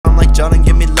Jordan,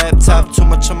 give me laptop. Too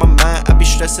much on my mind, I be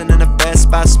stressing in a bad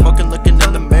spot. Smoking, looking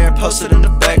in the mirror, posted in the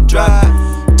backdrop.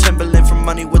 Timberland for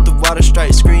money with the water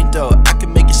stripe. Screen door, I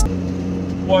can make it.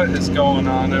 What is going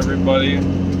on, everybody?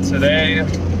 Today,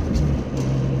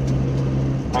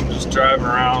 I'm just driving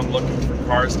around looking for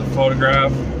cars to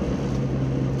photograph.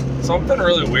 Something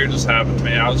really weird just happened to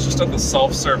me. I was just at the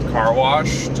self-serve car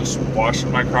wash, just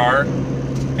washing my car,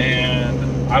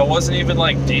 and I wasn't even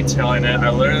like detailing it. I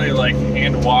literally like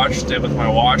hand washed it with my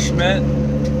wash mitt,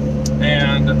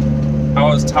 and I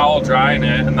was towel drying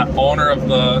it, and the owner of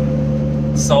the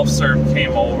self-serve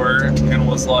came over and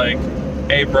was like,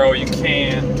 "Hey bro, you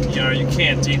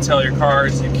can't detail your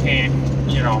cars, you can't,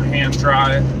 hand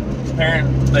dry."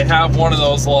 Apparently they have one of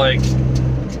those like,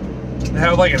 they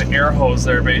have like an air hose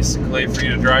there basically for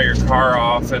you to dry your car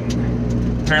off, and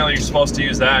apparently you're supposed to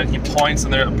use that. And he points,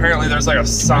 and apparently there's like a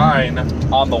sign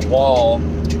on the wall.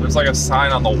 There's like a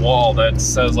sign on the wall that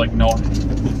says like no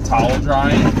towel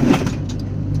drying,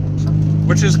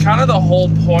 which is kind of the whole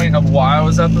point of why I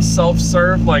was at the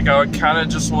self-serve. Like I kind of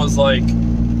just was like,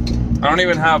 I don't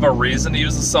even have a reason to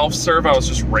use the self-serve. I was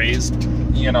just raised,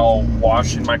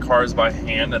 washing my cars by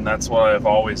hand, and that's what I've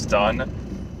always done.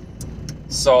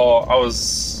 So it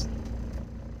was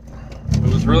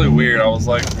really weird. I was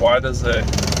like, why does it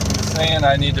saying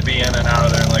I need to be in and out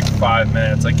of there in like 5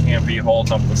 minutes? I can't be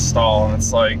holding up the stall. And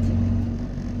it's like,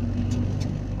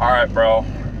 all right, bro,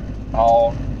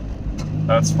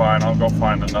 that's fine. I'll go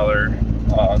find another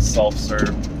self-serve.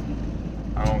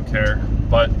 I don't care.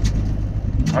 But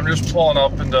I'm just pulling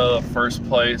up into the first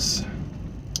place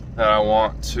that I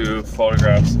want to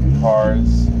photograph some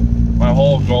cars. My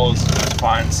whole goal is to just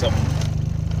find some,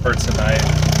 for tonight,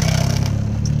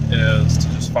 is to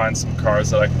just find some cars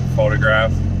that I can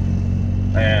photograph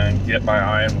and get my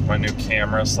eye in with my new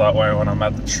camera, so that way when I'm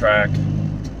at the track,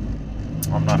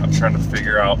 I'm not trying to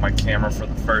figure out my camera for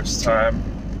the first time.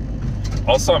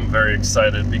 Also, I'm very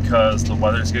excited because the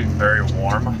weather's getting very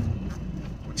warm,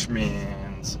 which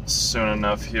means soon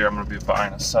enough here I'm going to be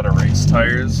buying a set of race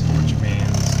tires, which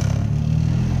means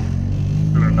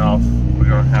soon enough we're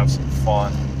going to have some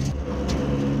fun.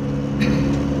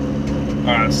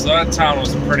 Alright, so that town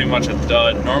was pretty much a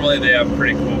dud. Normally they have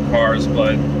pretty cool cars,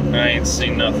 but I ain't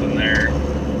seen nothing there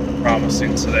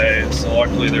promising today. So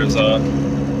luckily there's a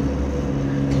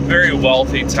very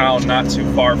wealthy town not too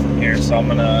far from here, so I'm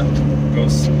gonna go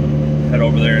head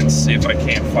over there and see if I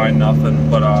can't find nothing.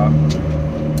 But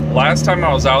last time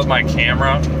I was out with my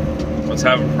camera, I was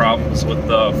having problems with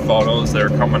the photos. They were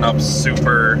coming up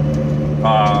super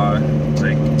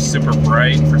super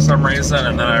bright for some reason,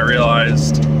 and then I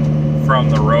realized from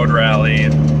the road rally,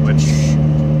 which,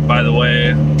 by the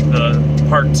way, the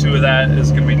part 2 of that is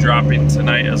going to be dropping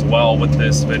tonight as well with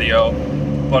this video.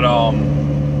 But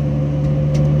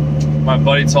my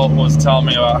buddy was telling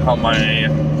me about how my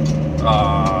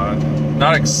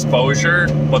not exposure,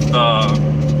 but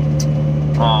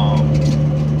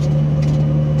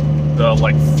the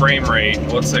like frame rate,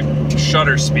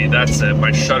 shutter speed, that's it.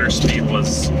 My shutter speed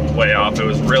was way off. It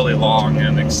was really long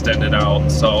and extended out,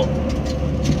 so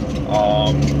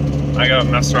I gotta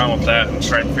mess around with that and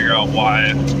try and figure out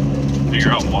why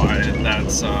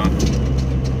that's not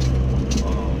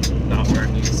where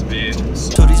it needs to be.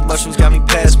 So these mushrooms got me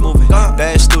past moving.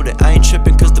 Bad student, I ain't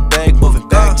tripping cause the bag moving.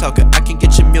 Bag talking, I can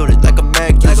get you muted like a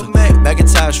Mac user.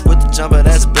 Macintosh with the jumper,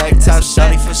 that's black top.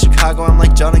 Shawty from Chicago, I'm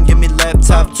like Jordan, give me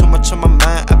laptop. Too much on my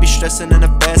mind, I be stressing in a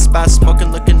bad spot.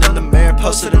 Smoking, looking in the mirror,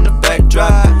 posted in the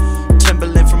backdrop.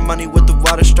 Timberland for money with the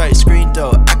water stripe. Screen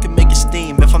door, I can make it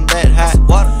steam if I'm that hot.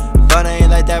 But I ain't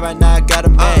like that right now, I got a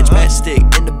matchstick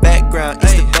in the background,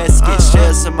 it's the basket.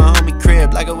 Shells in my homie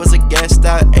crib like it was a gas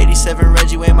stop. 87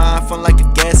 Reggie weigh my iPhone like a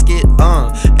gasket,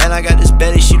 and I got this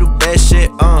Betty, she do bad shit,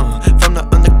 from the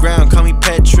underground, call me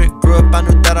Patrick. Grew up, I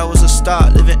knew that I was a star,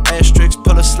 living asterisks.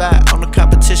 Pull a slide on the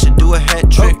competition, do a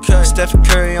hat trick. Stephen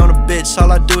Curry on a bitch,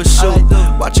 all I do is shoot.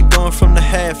 Watch it going from the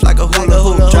half like a hula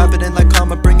hoop. Drop it in like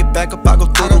karma, bring it back up, I go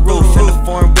through the roof. In the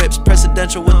foreign whips,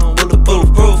 presidential with the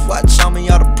bulletproof. Watch on me,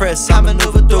 all the press, I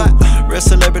maneuver through. Real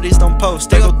celebrities don't post,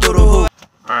 they go through the hoop.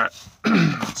 Alright,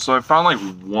 so I found like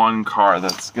one car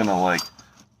that's gonna like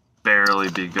barely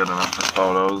be good enough for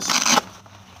photos.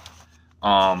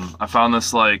 I found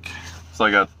this it's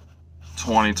like a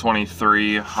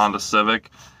 2023 Honda Civic,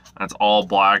 and it's all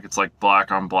black. It's like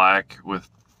black on black with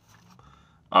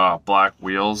black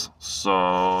wheels.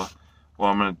 So what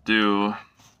I'm gonna do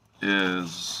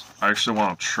is I actually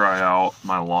want to try out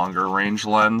my longer range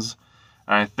lens,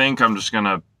 and I think I'm just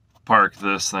gonna park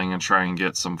this thing and try and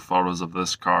get some photos of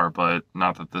this car. But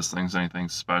not that this thing's anything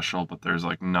special, but there's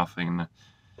like nothing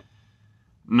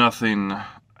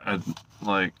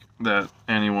like that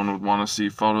anyone would want to see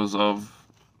photos of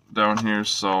down here,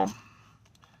 so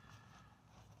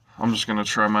I'm just gonna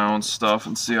try my own stuff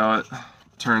and see how it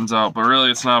turns out. But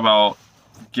really, it's not about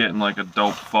getting like a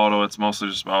dope photo, it's mostly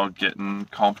just about getting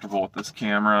comfortable with this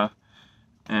camera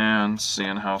and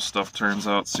seeing how stuff turns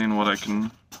out, seeing what I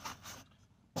can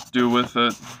do with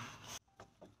it.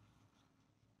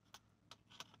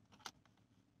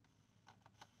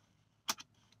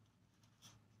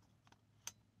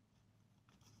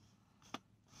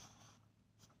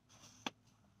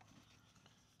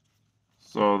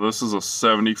 So this is a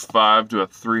 75 to a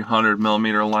 300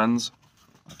 millimeter lens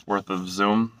worth of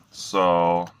zoom.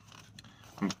 So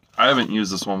I haven't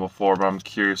used this one before, but I'm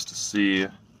curious to see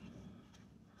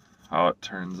how it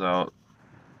turns out.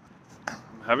 I'm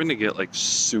having to get like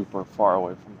super far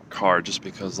away from the car just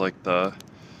because like the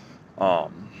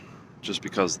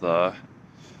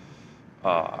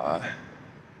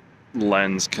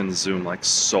lens can zoom like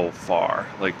so far.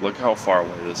 Like look how far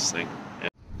away this thing is.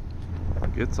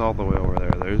 Like it's all the way over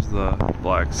there. There's the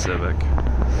black Civic.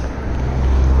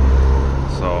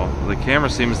 So the camera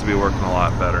seems to be working a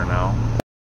lot better now.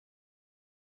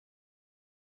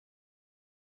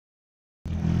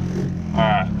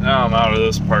 Alright, now I'm out of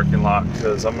this parking lot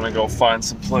because I'm gonna go find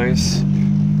some place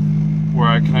where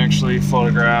I can actually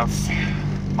photograph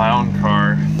my own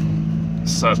car,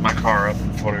 set my car up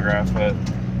and photograph it.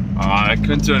 I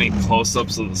couldn't do any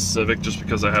close-ups of the Civic just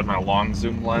because I had my long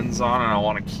zoom lens on and I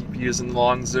want to keep using the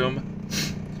long zoom.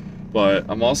 But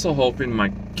I'm also hoping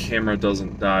my camera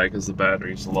doesn't die because the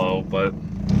battery's low, but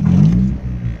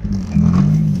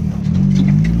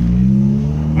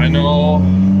I know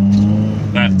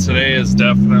that today is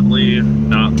definitely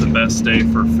not the best day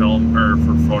for film or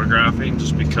for photographing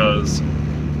just because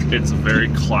it's very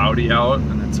cloudy out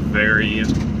and it's very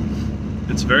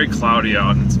cloudy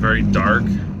out and it's very dark.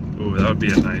 Ooh, that would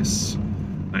be a nice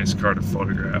car to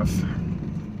photograph.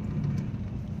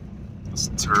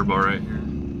 This turbo right here.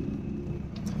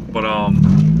 But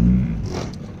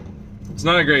it's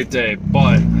not a great day,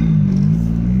 but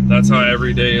that's how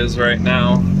every day is right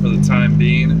now for the time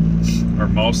being. Or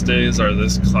most days are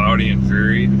this cloudy and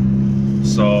dreary.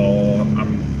 So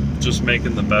I'm just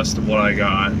making the best of what I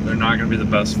got. They're not gonna be the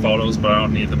best photos, but I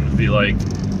don't need them to be like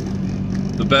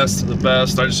the best of the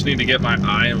best. I just need to get my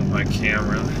eye in with my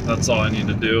camera. That's all I need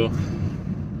to do.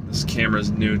 This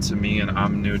camera's new to me and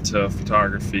I'm new to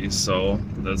photography, so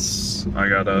I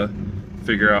gotta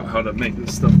figure out how to make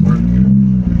this stuff work.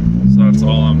 So that's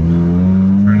all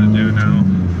I'm trying to do now.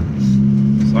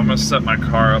 So I'm gonna set my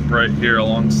car up right here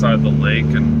alongside the lake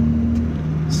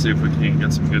and see if we can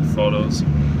get some good photos.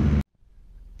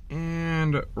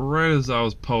 And right as I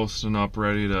was posting up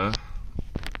ready to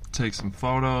take some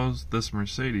photos, this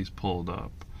Mercedes pulled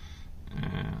up.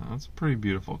 And that's a pretty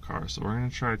beautiful car, so we're gonna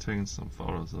try taking some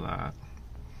photos of that.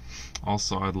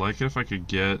 Also, I'd like it if I could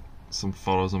get some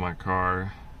photos of my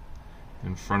car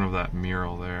in front of that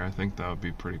mural there. I think that would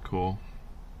be pretty cool.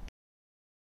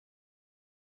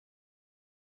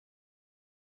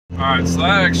 Alright, so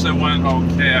that actually went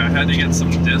okay. I had to get some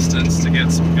distance to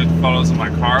get some good photos of my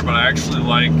car, but I actually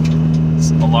like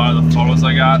a lot of the photos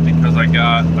I got because I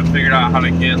figured out how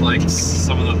to get like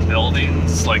some of the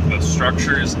buildings, like the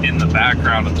structures in the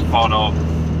background of the photo,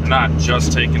 not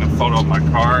just taking a photo of my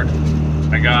car.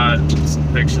 I got some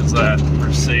pictures of that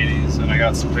Mercedes and I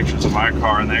got some pictures of my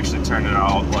car and they actually turned it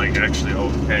out like actually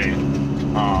okay.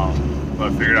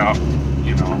 But I figured out,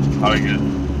 you know, how to get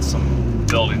some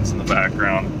buildings in the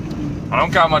background. I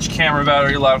don't got much camera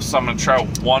battery left, so I'm gonna try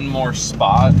one more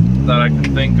spot that I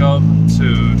can think of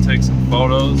to take some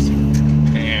photos,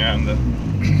 and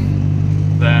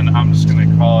then I'm just gonna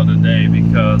call it a day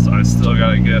because I still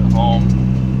gotta get home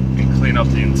and clean up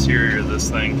the interior of this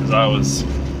thing because I was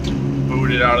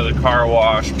booted out of the car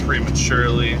wash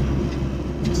prematurely,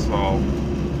 so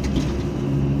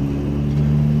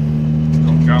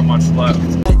don't got much left.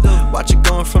 Watch it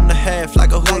going from the half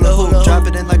like a hula hoop. Drop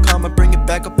it in like karma, bring it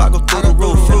back up, I go through the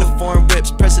roof. In the foreign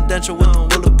whips, presidential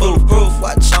with the bulletproof.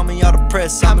 Watch on me, all the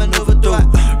press, I maneuver through.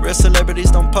 Real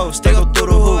celebrities don't post, they go through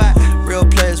the hoop. Real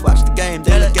players watch the game,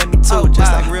 they look at me too.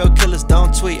 Just like real killers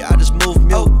don't tweet, I just move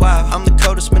mute. I'm the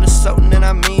coldest Minnesotan and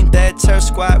I mean that. Terror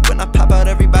squad, when I pop out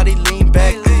everybody lean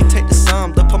back. Take the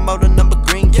sum, the promoter number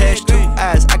green cash. 2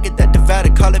 eyes, I get that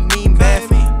divided, call it mean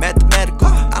math. Mathematical,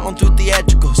 I don't do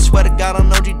theatrical. Swear to God, I'm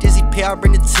no G Dizzy P, I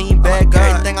bring the team back.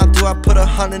 Everything I do, I put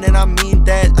 100 and I mean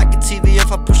that. Like a TV,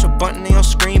 if I push a button, they don't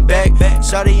scream back.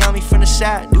 Shawty on me from the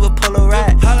shot, do a polo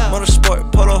ride.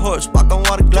 Motorsport, polo horse, walk on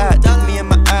water glide. Look me in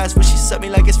my eyes when she suck me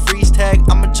like it's freeze tag.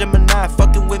 I'm a Gemini,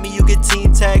 fucking with me, you get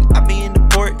team tag. I be in the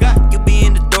port, you be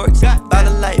in the dorks. By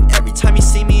the life, every time you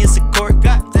see me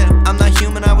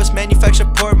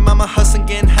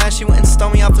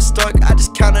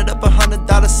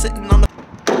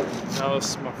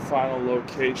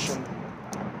location,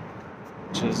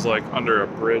 which is like under a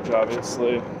bridge,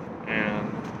 obviously,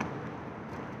 and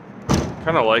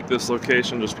kind of like this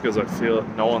location just because I feel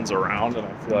no one's around, and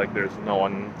I feel like there's no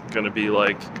one gonna be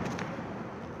like,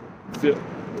 there's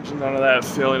none of that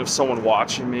feeling of someone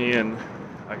watching me, and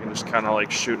I can just kind of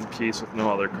like shoot in peace with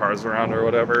no other cars around or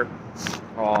whatever.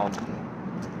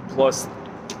 Plus,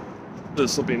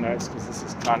 this will be nice because this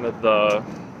is kind of the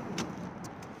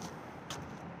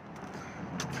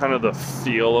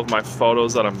feel of my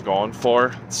photos that I'm going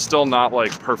for. It's still not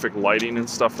like perfect lighting and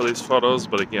stuff for these photos,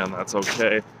 but again, that's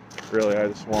okay. Really, I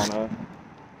just want to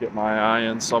get my eye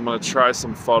in, so I'm going to try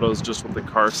some photos just with the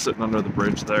car sitting under the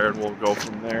bridge there, and we'll go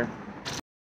from there.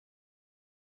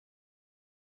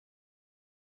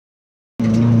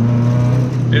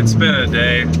 It's been a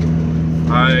day.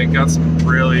 I got some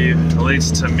really, at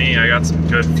least to me, I got some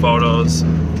good photos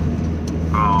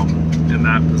in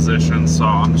that position, so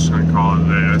I'm just gonna call it a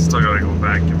day. I still gotta go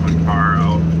back, get my car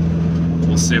out.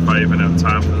 We'll see if I even have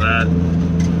time for that.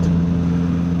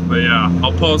 But yeah,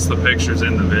 I'll post the pictures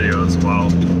in the video as well.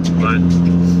 But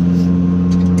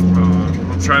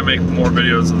I'll try and make more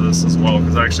videos of this as well,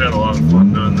 because I actually had a lot of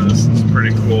fun doing this. It's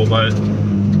pretty cool, but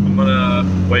I'm gonna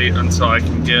wait until I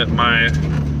can get my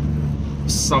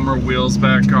summer wheels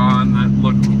back on that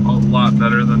look a lot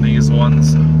better than these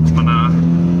ones.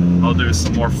 I'll do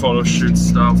some more photo shoot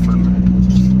stuff, and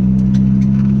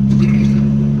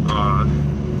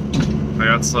I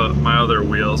got my other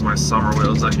wheels, my summer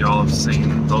wheels that y'all have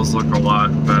seen. Those look a lot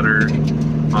better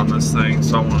on this thing,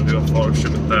 so I want to do a photo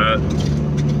shoot with that.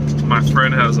 My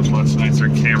friend has a much nicer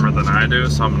camera than I do,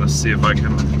 so I'm going to see if I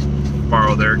can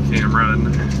borrow their camera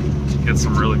and get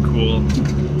some really cool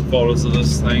photos of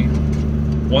this thing.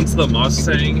 Once the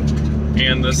Mustang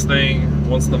and this thing,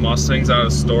 once the Mustang's out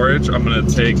of storage, I'm gonna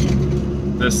take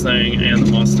this thing and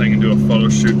the Mustang and do a photo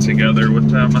shoot together with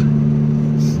them.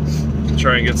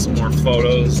 Try and get some more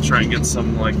photos, try and get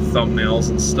some like thumbnails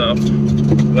and stuff.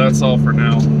 That's all for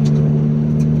now. So,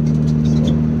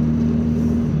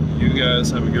 you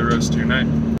guys have a good rest of your night.